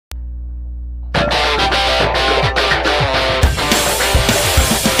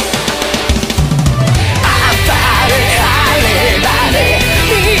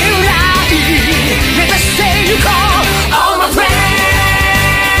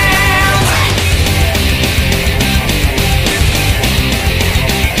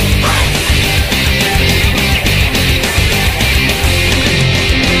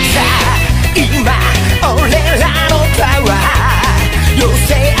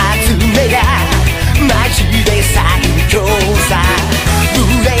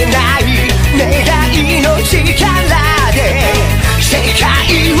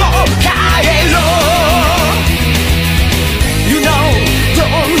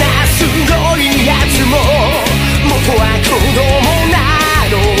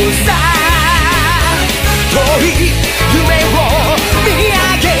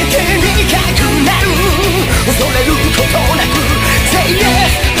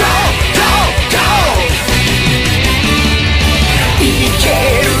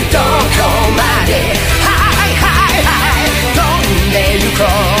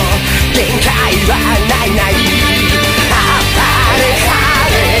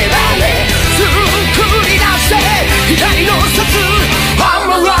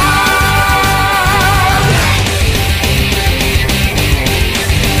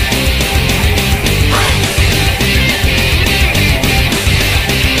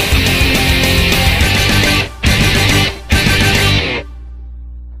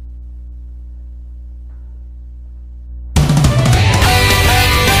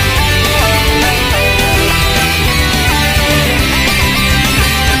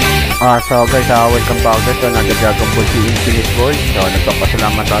So guys, welcome back to another Dragon Ball Z Infinitto. So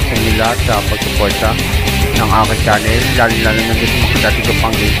nagpapasalamat ako sa inyo lahat sa pagsuporta ng aking channel, lalo na gusto makadati ko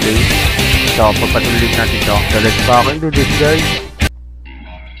pang gameplay. So pagpatuloy natin ito. So let's back into this guys.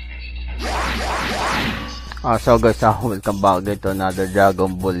 So guys, welcome back to another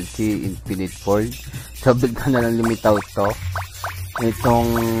Dragon Ball Z Infinitto. So bigla na lang lumitaw to.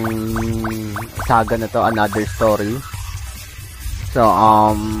 Itong saga na to, another story. So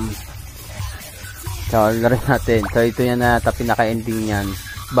laro natin. So ito yan na pinaka-ending niyan.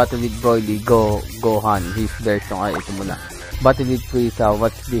 Battle with Broly, Gohan, his version. Ay, ito muna. Battle with Frieza,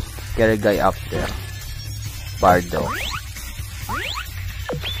 what's this scary guy up there? Bardo.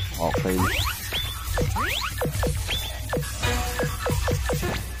 Okay.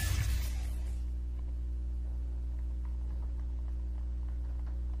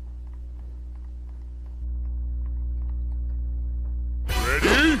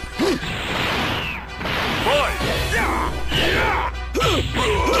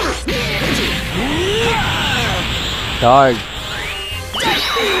 Charge.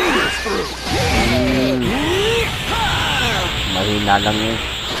 Mahina lang eh.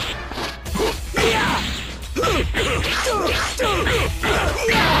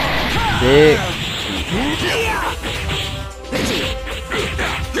 Good.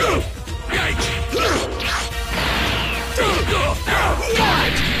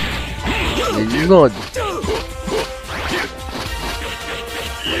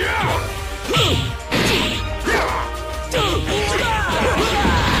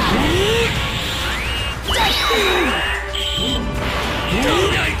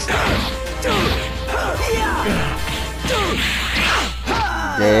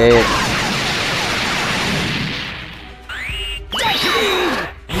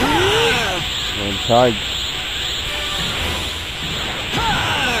 Charge.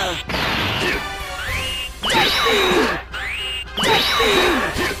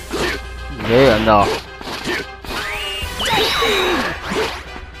 Ano?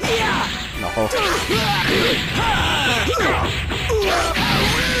 Nako.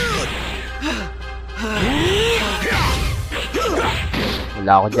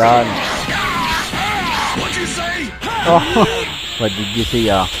 Wala ako dyan. Oh, what did you say,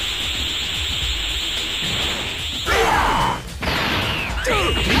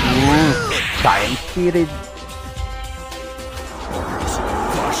 Science spirit.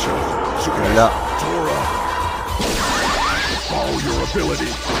 Wala. Follow your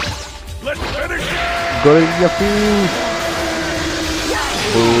ability. Let's finish it. Gorilla Fish.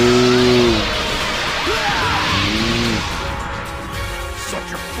 Boom.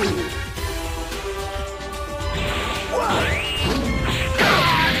 Such a fool.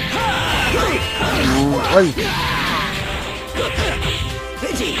 Ay.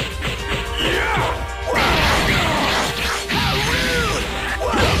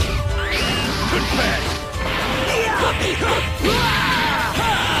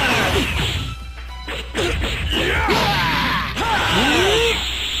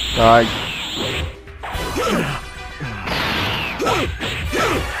 Charge.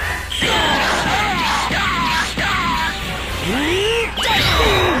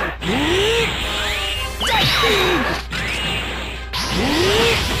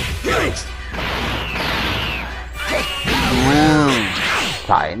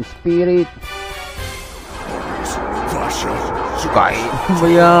 Science spirit. Sky. Ano ba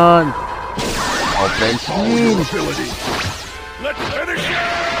yan? Open screen. Let's finish it.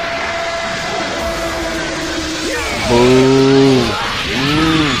 Boom.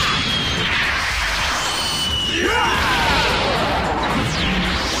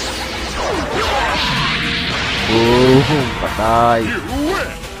 Boom. Patay.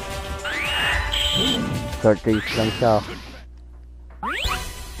 Short range lang siya.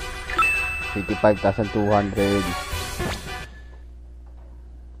 85,200.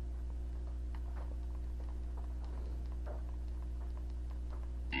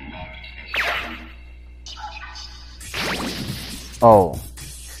 Oh,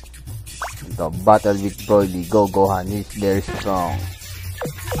 the battle with Broly, Gohan is very strong.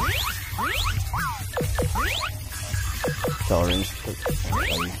 Sorry.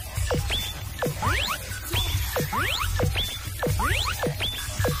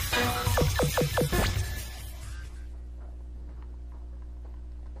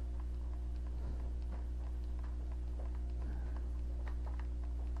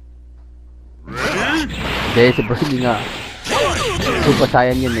 Dahil si Broly nga. Super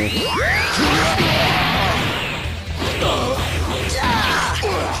Saiyan yun eh.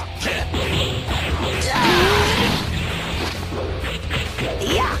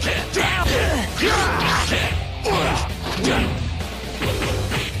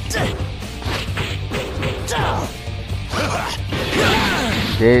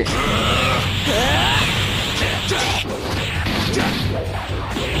 Hindi.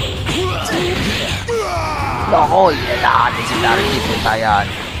 Naku, yan si Larry puta yan.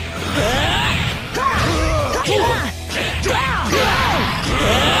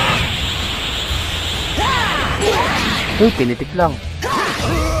 Uy, pinitik lang.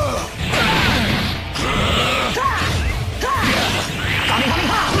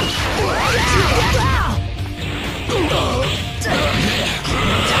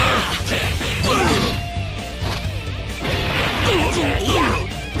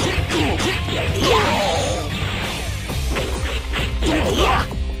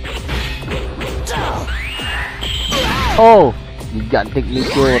 Oh, gigantic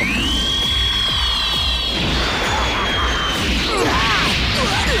nature.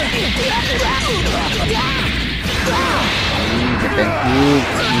 Defensive.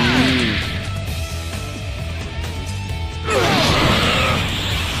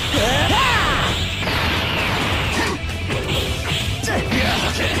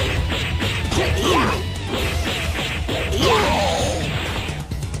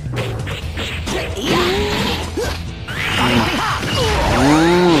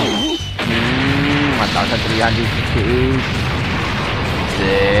 Mataas sa 368.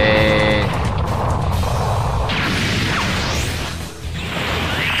 Shit.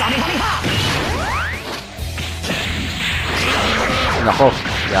 Nako,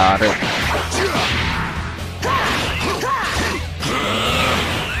 yari.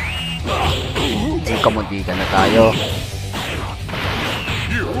 Kamunti ka na tayo.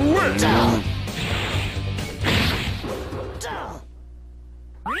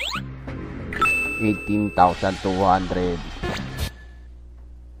 18,200.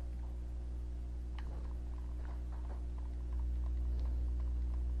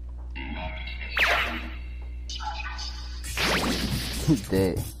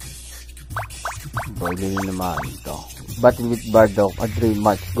 Hindi. Boiling naman ito. Battle with Wārudo. A dream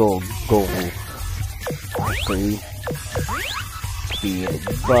match. Go. Goku. Okay. Spirit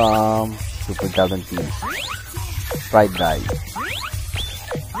Bomb. Super Dragon Team. Pride Dive.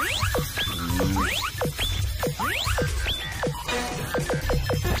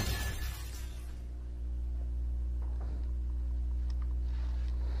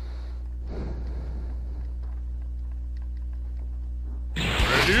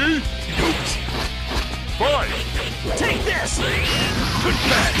 Ready? Fight! Take this! Put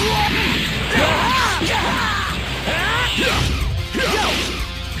back!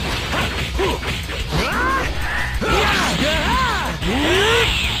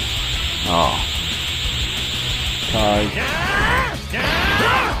 Oh. Charge.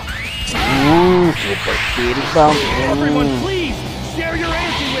 Ooh, super spirit bomb. Everyone, please share your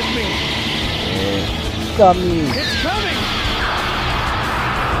energy with me. It's coming. It's coming.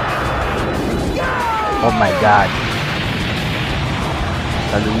 Oh my god.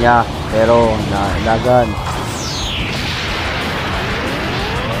 Talo niya, pero nailagan.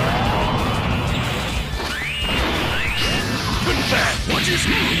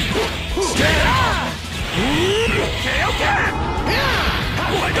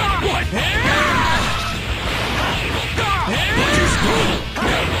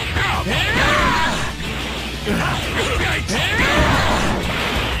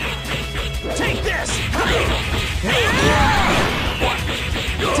 Take this! Take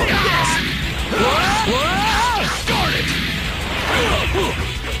this! Start it!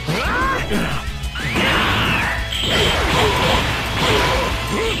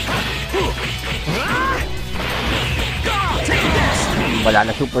 Take this! Wala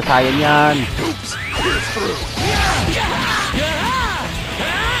na super saiyan yan.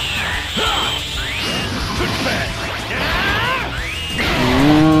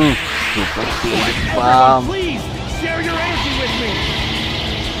 Super spirit bomb. Please share your energy with me.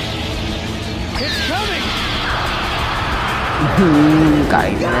 It's coming.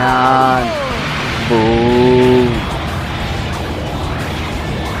 Kain na yan. Boom.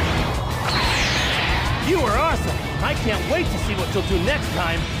 You are awesome. I can't wait to see what you'll do next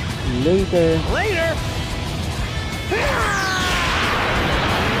time. Later. Later.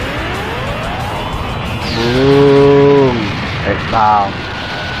 Boom. Earthbound.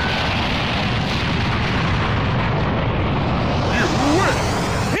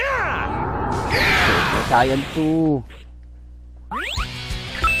 Super Saiyan 2.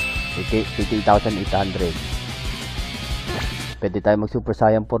 50,800. Pwede tayo mag Super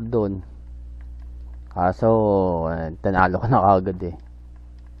Saiyan 4 doon. Kaso, tanalo ko na kagad eh.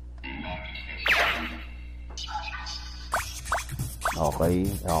 Okay.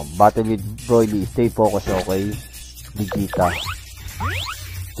 Battle with Broly. Stay focused, okay? Vegeta.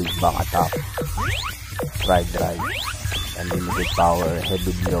 Big back attack. Pride drive. Unlimited power.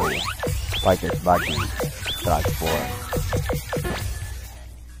 Heavy blow. Fighter's body. Transform.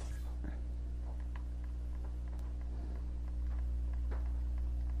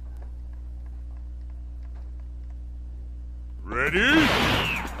 Ready?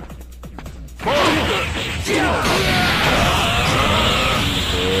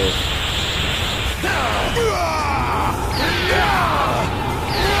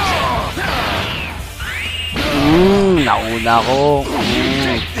 Nauna ko.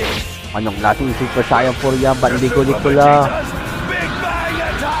 Anong klaseng Super Saiyan 4 yan? Ba't hindi ko lang?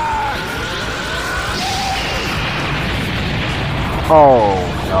 Oh,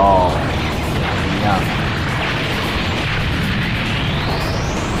 no. Yan.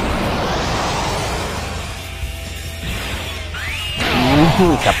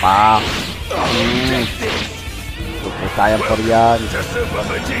 Isa pa. Super Saiyan 4 yan.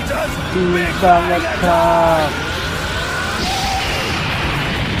 Bang attack.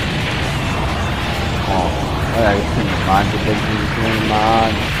 Oh, ay, man,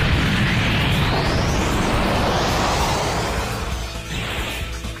 man.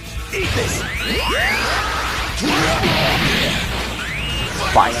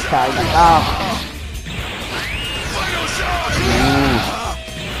 Final time attack.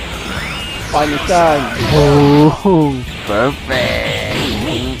 Final time. Oh, perfect.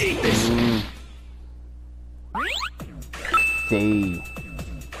 See.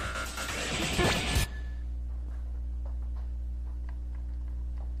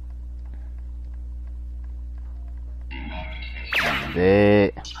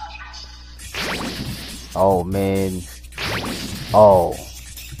 Oh man. Oh.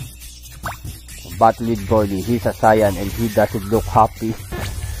 Battle with Broly. He's a Saiyan and he doesn't look happy.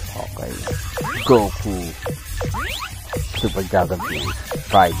 Okay. Goku. Super Dragon Ball.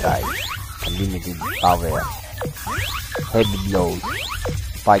 Pride Drive. Unlimited power. Heavy blow.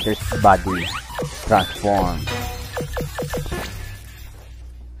 Fighter's body. Transform.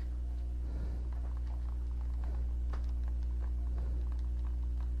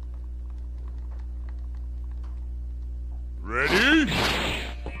 Ready?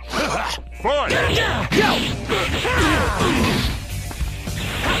 Fight!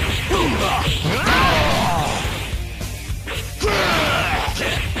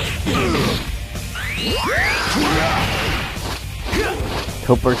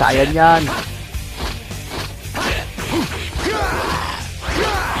 Super Saiyan yan.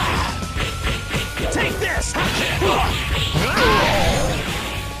 Take this!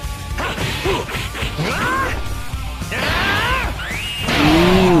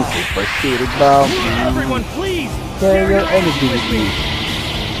 Super Spirit Bomb. Everyone, please! Share your energy with me.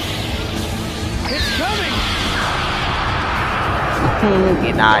 It's coming!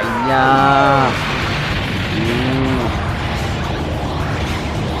 Kinain niya.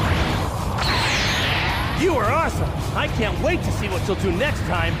 You are awesome! I can't wait to see what you'll do next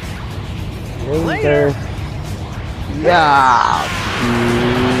time. Later. Yeah.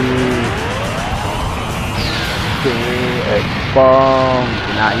 Earth bomb.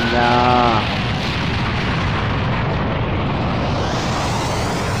 Kinain niya.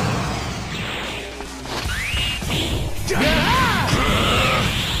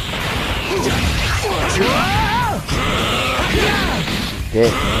 Okay.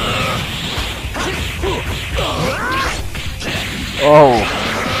 Oh.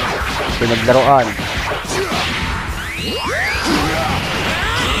 Pinaglaruan.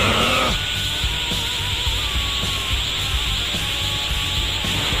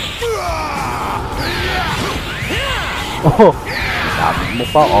 Oh, sabi mo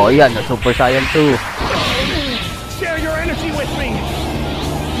pa. Oh, yan. Na Super Saiyan 2. Share your energy with me!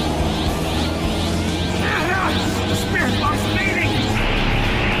 The spirit box meeting!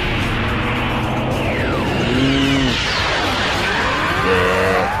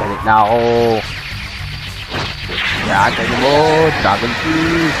 Yeah, galit na ako. Yan, tayo mo. Dragon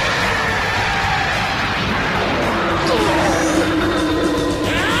Teeth.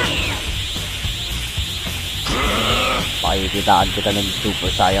 Pakikitaan kita ng Super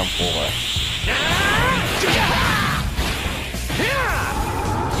Saiyan 4.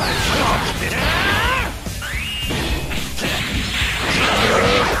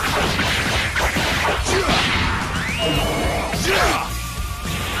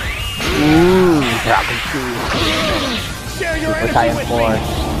 Dragon Teeth. Super Saiyan 4.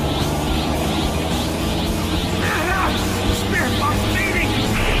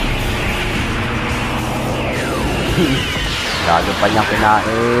 Lalo pa niyang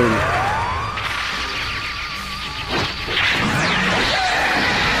kinain.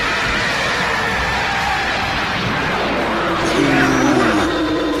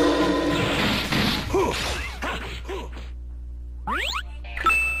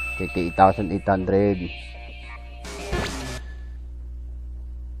 Okay, 8,800.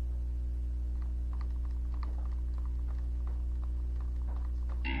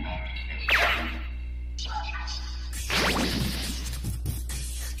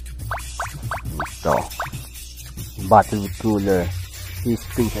 So, battle with Cooler. His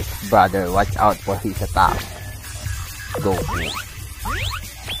princess brother, watch out for his attack. Goku.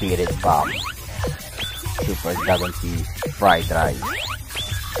 Spirit Bomb. Super Dragon Cheese. Fried Rice.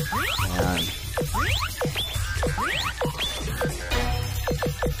 Ayan.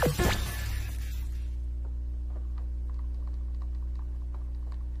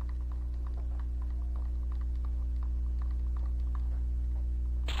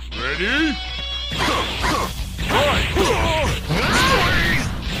 Ready?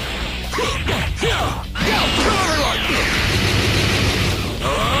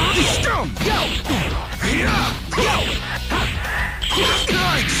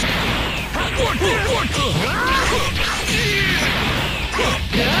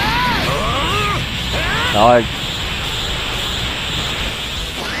 Charge.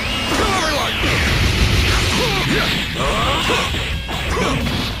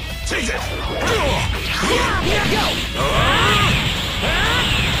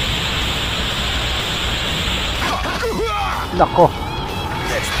 Nako.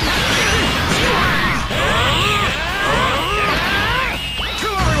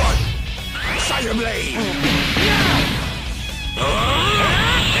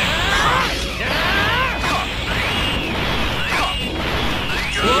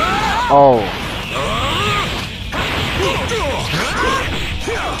 Oh.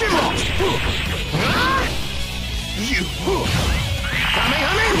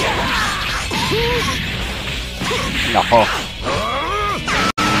 Nako.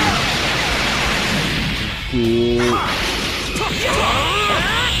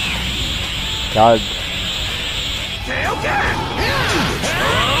 Charge.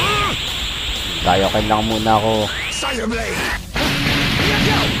 Tayo kailangan muna ako.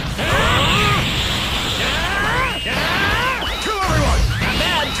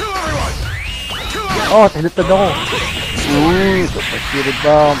 Oh, tinutod ako. Super Spirit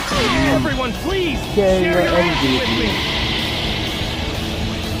Bomb. Everyone, please Share your MVP.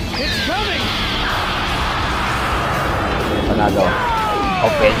 It's coming. Panalo.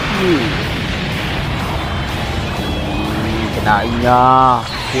 Offensive. Kinain niya.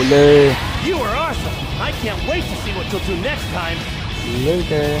 Huli. You are awesome. I can't wait to see what you'll do next time.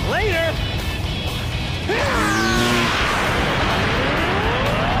 Later. Later.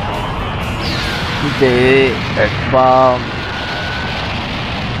 Hindi. Earth Bomb.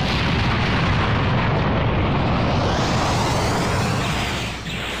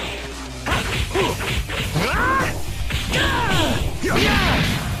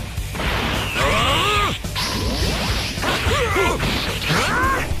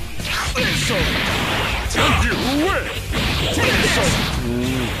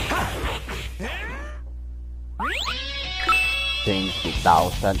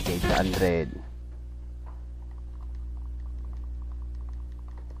 $20,800.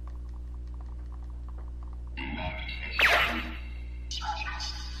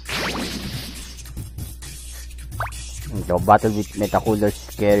 So, battle with Metacooler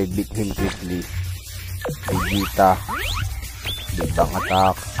Scary, beat him quickly. Vegeta, Big Bang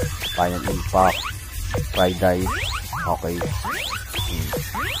Attack, Final Impact, Fried Rice. Okay.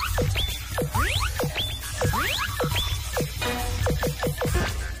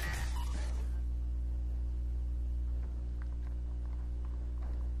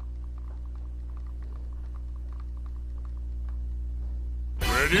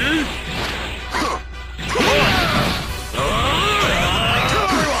 Ready?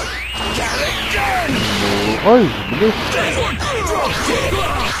 Oy, bilis.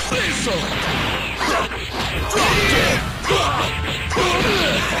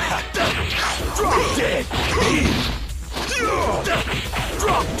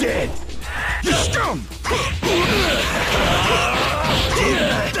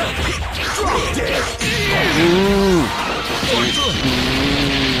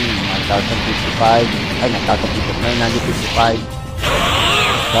 $1,055. Ay, $955.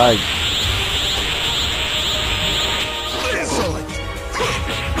 Charge.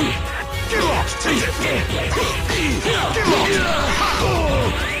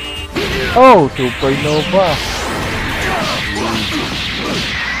 Oh, Supernova.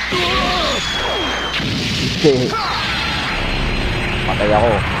 Patay ako.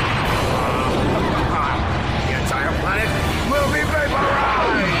 The entire planet will be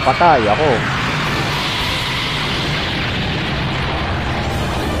vaporized. Patay ako.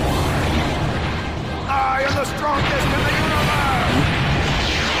 I am the strongest in the universe.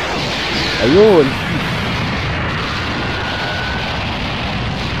 Ayun.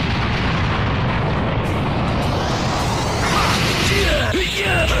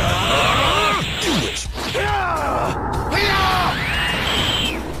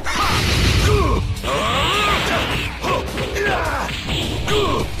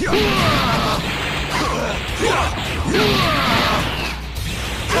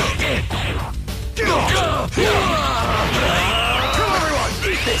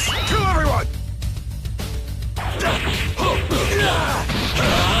 Kill everyone!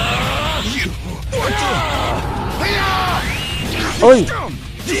 Oy!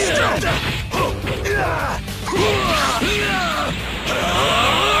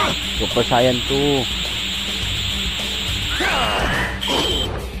 Super Saiyan 2.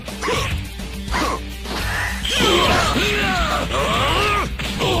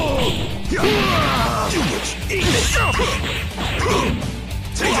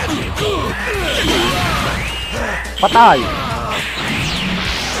 Patay!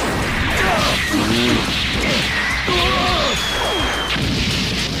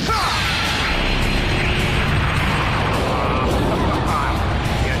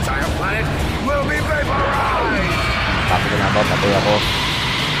 The entire planet will be vaporized. Patay na ba? Patay ako.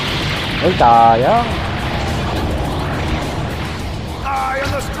 Ay, sayang. I am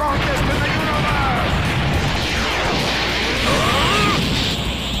the strongest in the universe.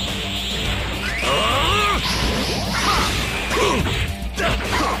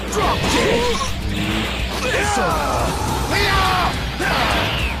 Drop dead.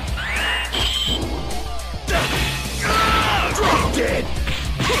 Drop dead.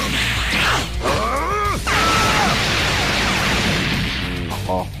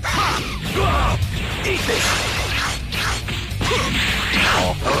 Ako. Eat this.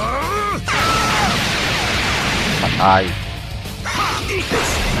 Patay. Eat this.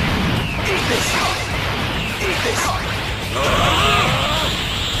 Eat this. Eat this.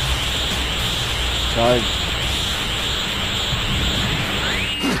 Charge.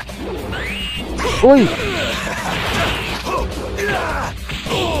 Uy!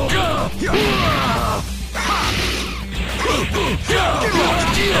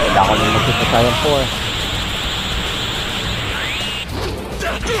 Wala ko nang magsipasayan po eh.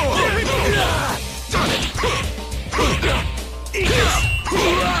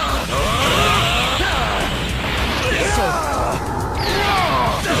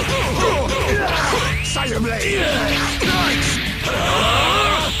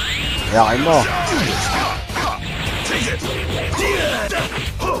 Yakin mo.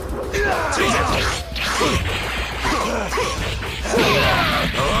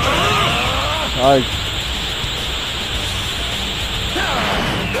 Ay.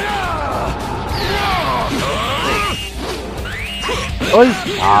 Oy,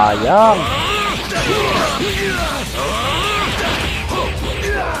 sayang.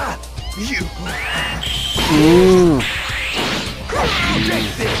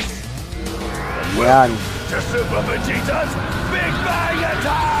 Yan. To Super Vegeta's Big Bang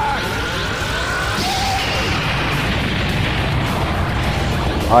Attack!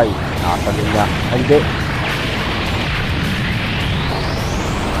 Ay, nakatagal niya. Ay, hindi.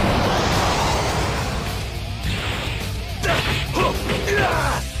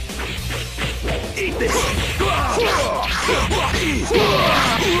 Eat this!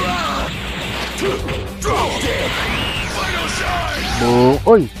 Drop dead! Final shine! Boom.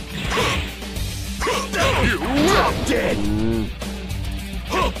 Oy! Drop dead!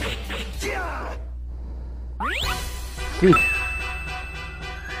 Sis.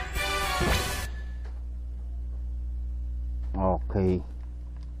 Okay.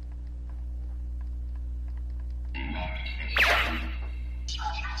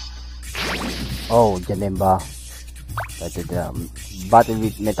 Oh, dyan ba? Battle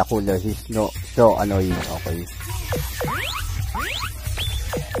with Metacooler is so annoying. Okay.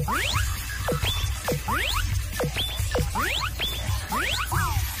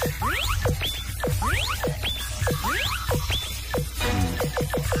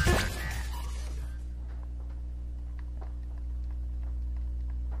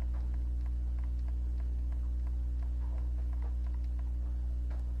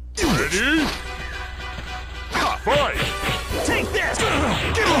 Ready? Fight! Take this!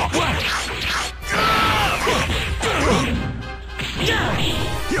 Get off! Yeah!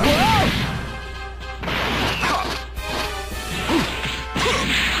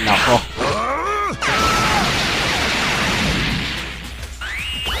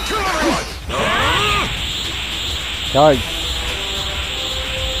 Charge.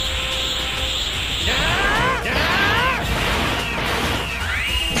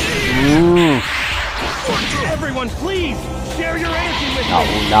 Everyone, please share your energy with me.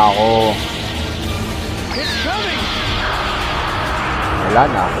 Nauna ako. It's coming. Wala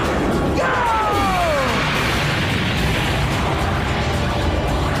na.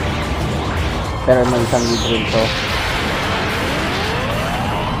 Pero may isang lead rin to.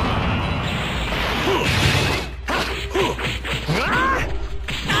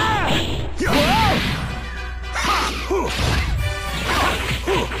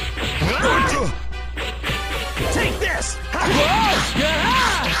 Take this.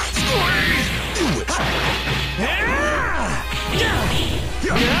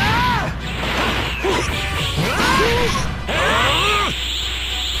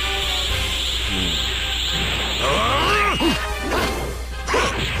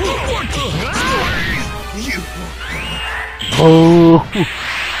 Oh!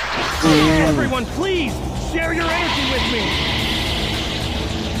 Everyone, please share your energy with me.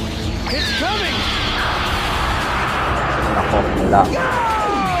 It's coming. Nako, wala.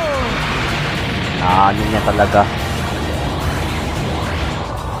 Ano niya talaga.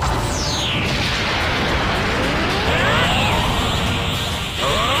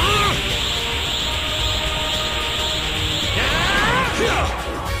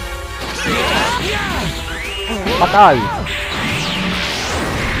 Patay!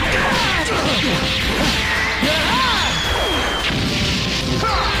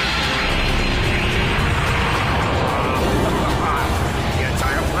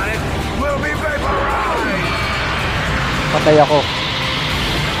 Patay ako.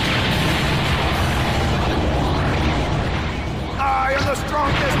 I am the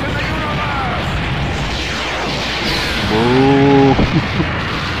strongest in the universe! Boo!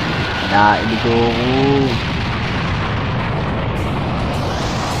 Nailig ako.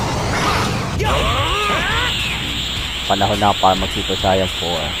 Panahon na para mag-Super Saiyan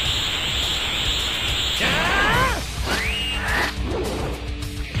 4.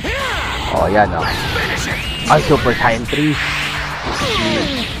 Oh, yan oh. Ay, Super Saiyan 3.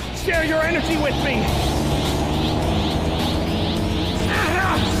 Share your energy with me.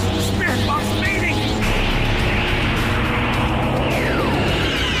 Spirit box meeting!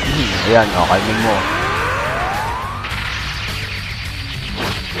 Ayan, oh, kalmin mo.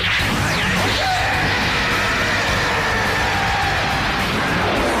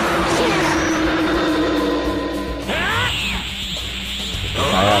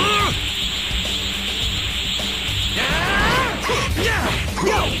 Ayan.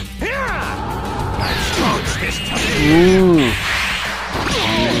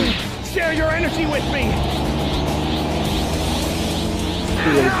 Share your energy with me.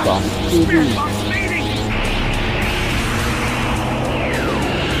 Spirit box. Spirit box meeting!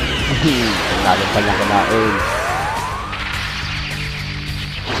 Lalo pa lang kanain.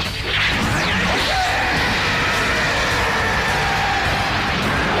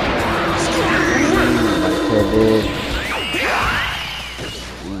 Seven.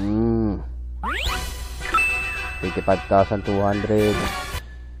 25,200.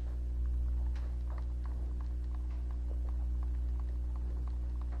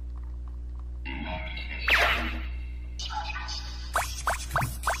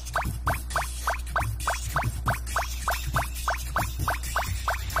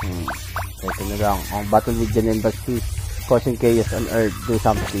 Ito na lang. Ang battle with the embassy causing chaos on Earth. Do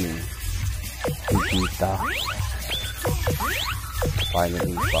something. Vegeta. Final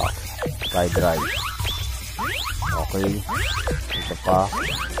impact. Sky drive. Okay. Ito pa.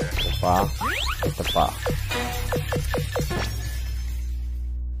 Ito pa. Ito pa.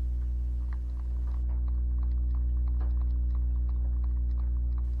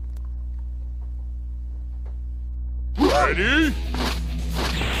 Ready?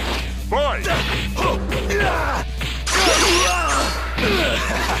 Fight!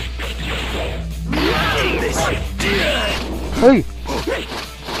 Hey!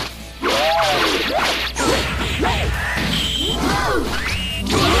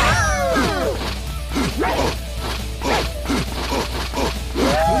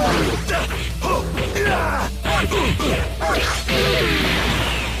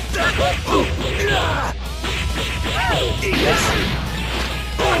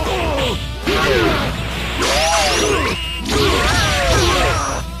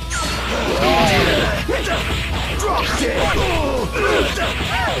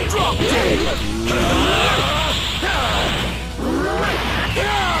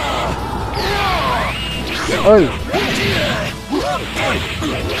 Oi!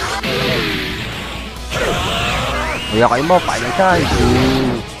 Kuya kayo mo, final chance.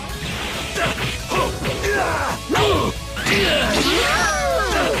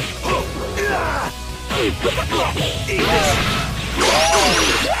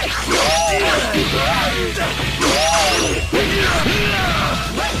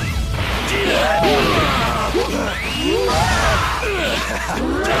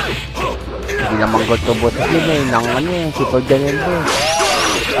 Hindi naman gusto boss yun eh, nang ano eh, super ganyan eh.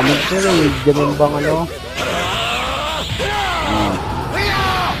 Ano ito eh, ganyan bang ano?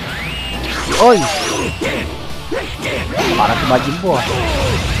 Oy! Para sa Majin Buu ah.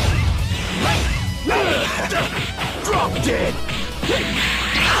 Drop dead.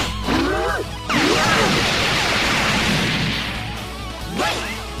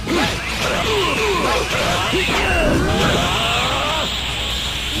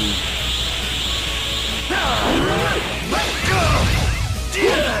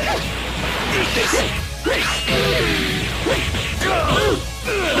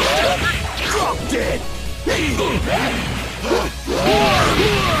 Drop dead.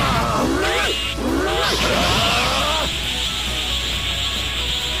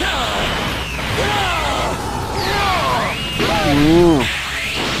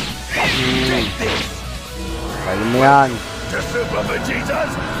 Kaya mo yan. The Super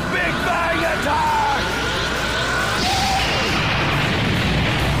Vegeta's Big Bang Attack!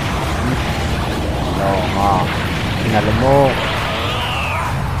 Oo nga. Sinalo mo.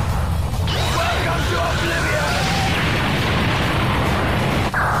 Welcome to Oblivion!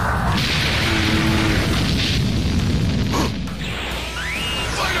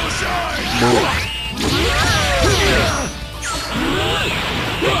 Final shine!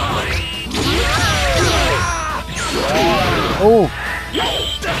 Oh!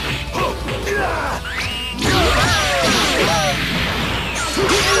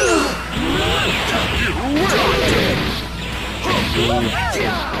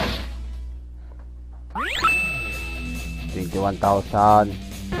 $21,000.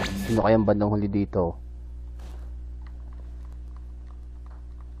 Sino kayang bandang huli dito?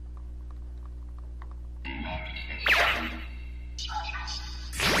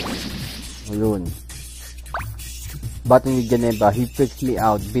 Ayun. Battle with Geneva, he freaks me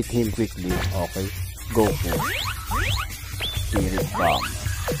out, beat him quickly. Okay, go po. Spirit Bomb,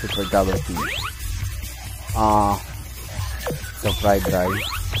 Super Double T. The fried rice.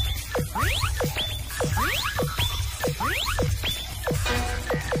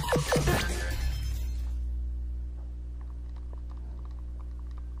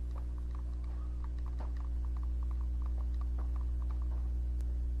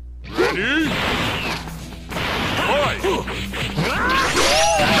 Ready? Fight!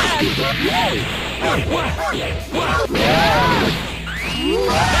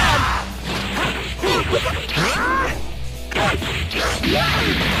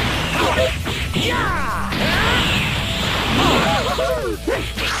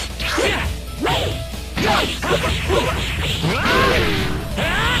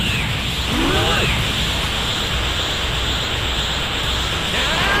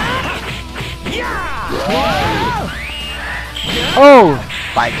 Oh!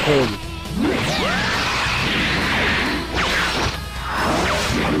 Fight him!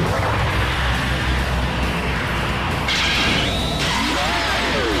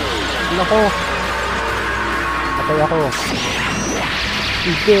 Nako! Patay ako!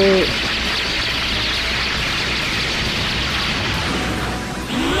 Hindi!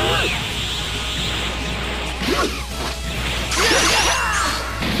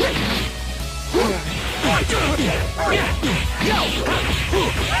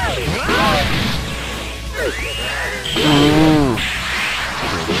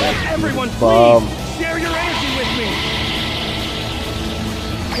 Everyone, please share your energy with me.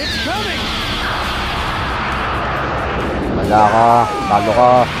 It's coming. Wala ka, talo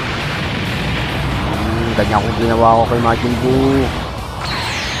ka. Ganyan kong ginawa ko kay Majin Buu.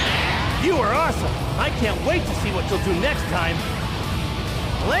 You are awesome. I can't wait to see what you'll do next time.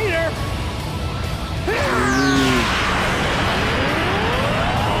 Later.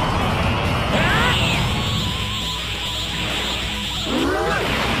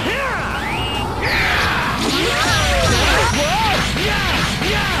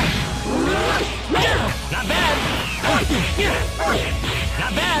 Not bad.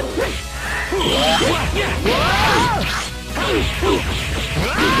 Not bad.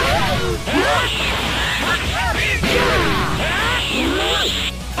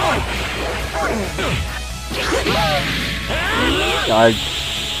 Charge.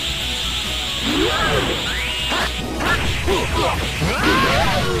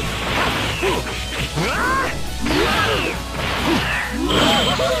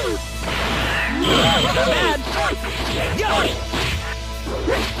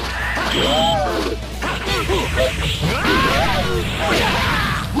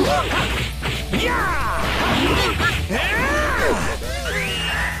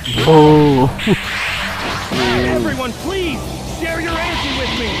 Oh. Everyone, please share your energy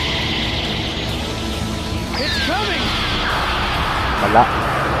with me. It's coming. Wala.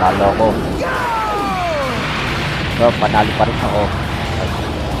 Talo ko. So, panalo pa rin ako.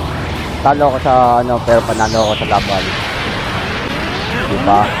 Talo ko sa ano, pero panalo ako sa laban.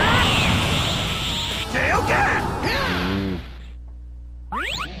 Diba?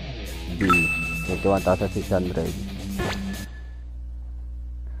 B. 21,600.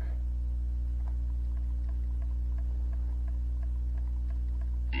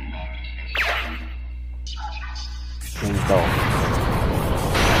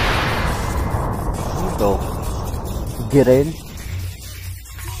 Ito. Hindi rin.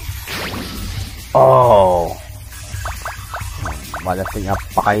 Oh! Malas na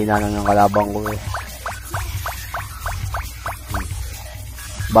pakaina ng kalabang ko eh.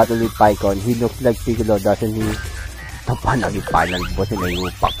 Battle with Pycon. He looks like Piccolo, doesn't he? Ito pa naging final boss.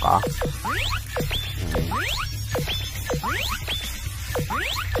 Sinayupak ka.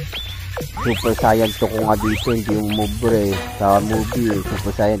 Super Saiyan to ko nga dito. Hindi yung move eh. Sa movie eh.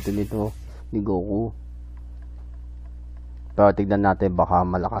 Super Saiyan to nito ni Goku. Pero tignan natin. Baka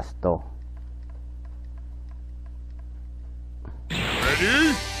malakas to.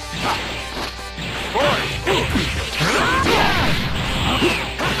 Ready? Fight!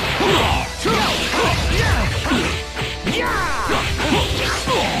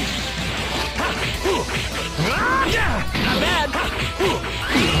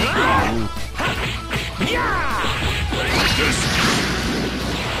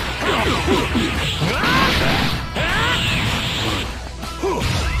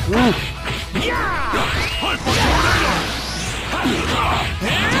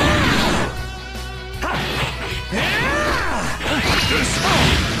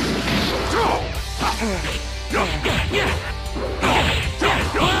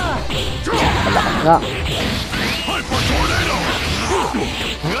 Malakas nga.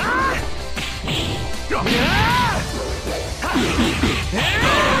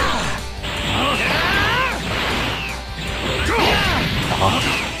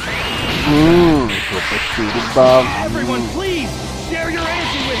 Super speed bomb. Everyone, please share your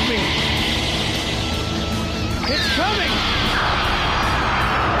energy with me. It's coming.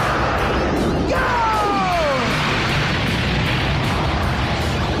 Go!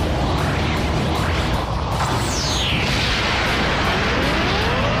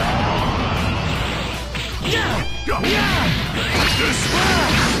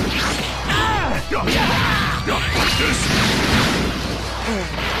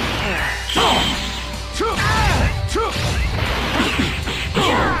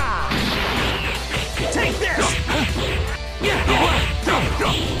 Take this!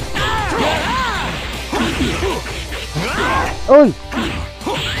 Oi!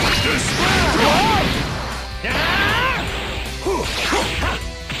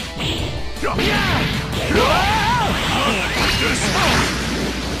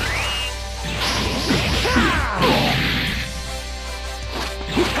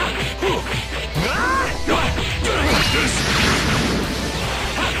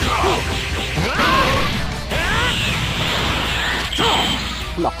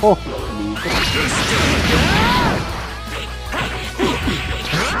 Nako,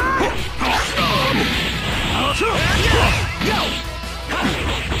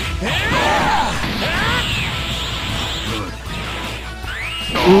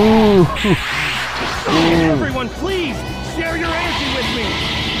 Everyone, please share your energy with me.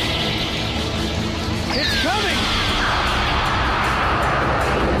 It's coming.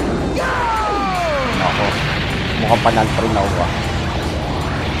 Go! nako. Mukhang panal pa rin ako.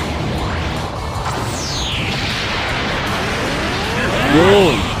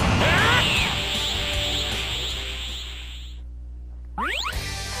 Yun!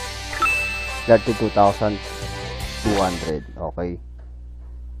 $32,200. Okay.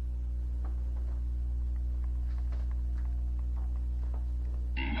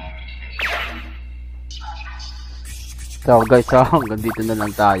 So guys, hanggang dito na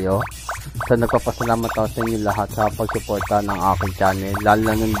lang tayo. So nagpapasalamat ako sa inyo lahat sa pagsuporta ng aking channel, lalo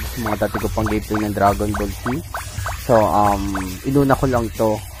na ng mga dati ko pang gameplay ng Dragon Ball Z. So inuna ko lang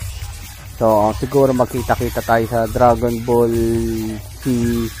to. So siguro magkita-kita tayo sa Dragon Ball Z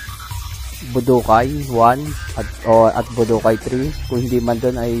Budokai 1 at Budokai 3. Kung hindi man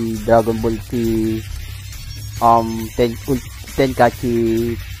doon ay Dragon Ball Z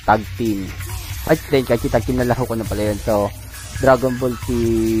Tenkachi Tag Team. Ay, Tenkaichi nalaro ko na pala yun. So, Dragon Ball Z,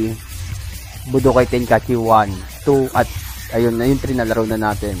 Budokai Tenkaichi 1, 2, at ayun na yung 3 na laro na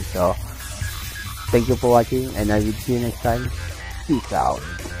natin. So, thank you for watching and I will see you next time. Peace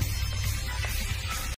out.